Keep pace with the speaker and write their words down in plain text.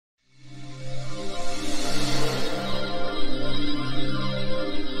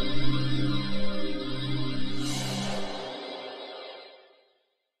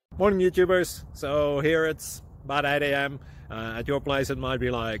Morning YouTubers. So here it's about 8 a.m. At your place it might be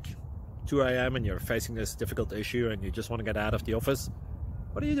like 2 a.m. and you're facing this difficult issue and you just want to get out of the office.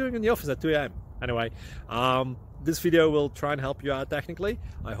 What are you doing in the office at 2 a.m.? Anyway, this video will try and help you out technically.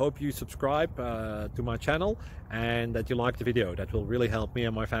 I hope you subscribe to my channel and that you like the video. That will really help me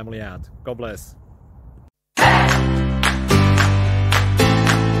and my family out. God bless.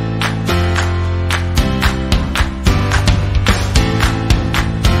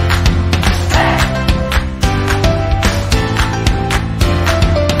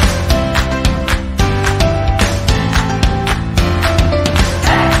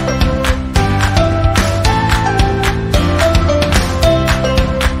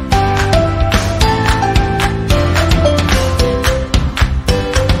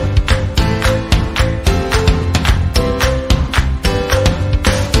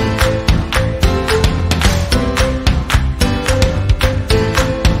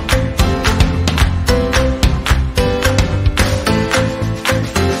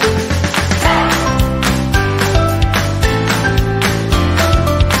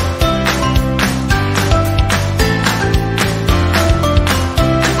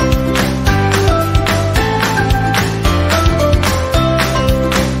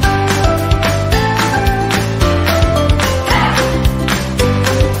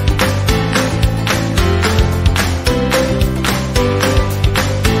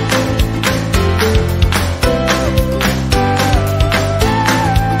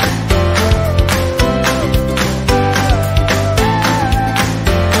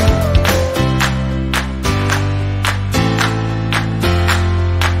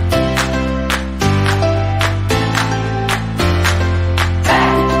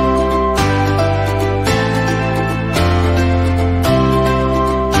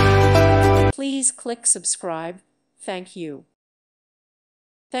 Please click subscribe. Thank you.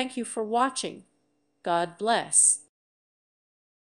 Thank you for watching. God bless.